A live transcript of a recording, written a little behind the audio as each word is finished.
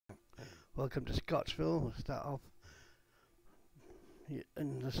Welcome to Scottsville. We'll start off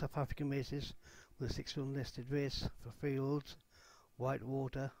in the South African races with a 6-run listed race for freeholds: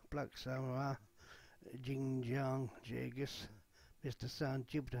 Whitewater, Black Samurai, Jinjiang, Jagus, Mr. Sand,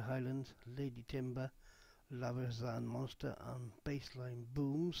 Jupiter Highlands, Lady Timber, Lavazan Monster and Baseline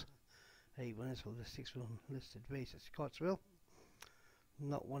Booms. 8 winners for the 6-run listed race at Scottsville.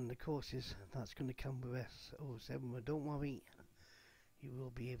 Not one of the courses that's going to come with S07, but don't worry, you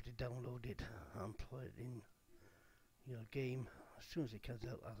will be able to download it and play it in your game as soon as it comes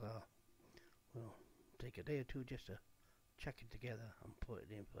out. Well, take a day or two just to check it together and put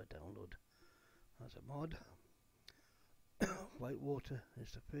it in for a download as a mod. Whitewater is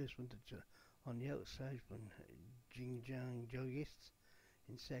the first one on the outside from Jinjiang Jogists.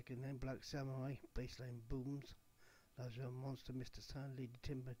 In second, then Black Samurai, Baseline Booms, Lazarus Monster, Mr. Sand, Lady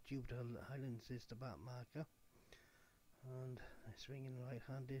Timber, Jupiter Highlands is the back marker. And swinging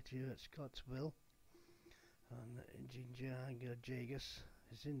right-handed here at Scottsville. And Jinjiang Jagus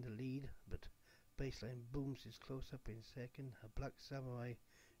is in the lead, but Baseline Booms is close up in second. A Black Samurai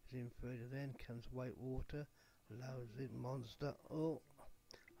is in further. Then comes Whitewater, Lousy Monster. Oh,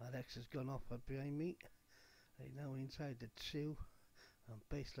 Alex has gone off behind me. Right now inside the 2. And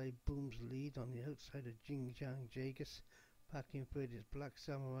Baseline Booms lead on the outside of Jinjiang Jagus. Back in third is Black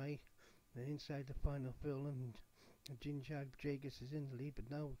Samurai. Then inside the final furlong, Jinjiang Jagus is in the lead, but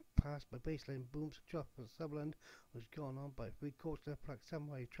now passed by Baseline Booms. Chopper Sutherland was gone on by 3/4 left. Black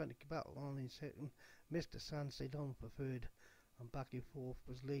Samurai trying to battle on in second. Mr. Sand stayed on for third, and back in fourth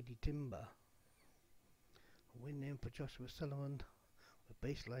was Lady Timber. A win then for Joshua Sullivan with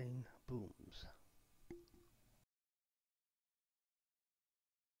Baseline Booms.